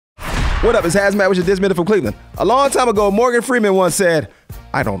What up, it's HazMatt with your Dishin from Cleveland. A long time ago, Morgan Freeman once said,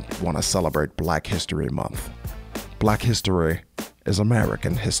 "I don't want to celebrate Black History Month. Black history is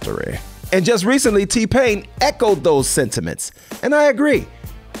American history." And just recently, T-Pain echoed those sentiments. And I agree.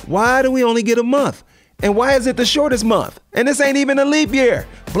 Why do we only get a month? And why is it the shortest month? And this ain't even a leap year.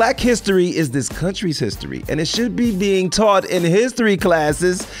 Black history is this country's history, and it should be being taught in history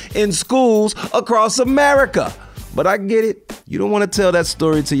classes in schools across America. But I get it. You don't want to tell that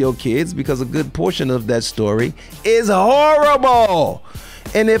story to your kids because a good portion of that story is horrible.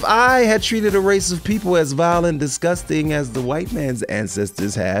 And if I had treated a race of people as vile and disgusting as the white man's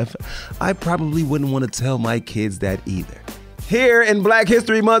ancestors have, I probably wouldn't want to tell my kids that either. Here in Black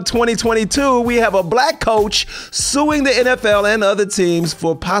History Month 2022, we have a black coach suing the NFL and other teams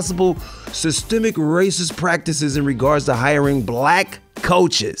for possible systemic racist practices in regards to hiring black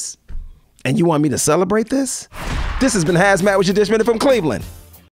coaches. And you want me to celebrate this? This has been HazMatt with your Dishin from Cleveland.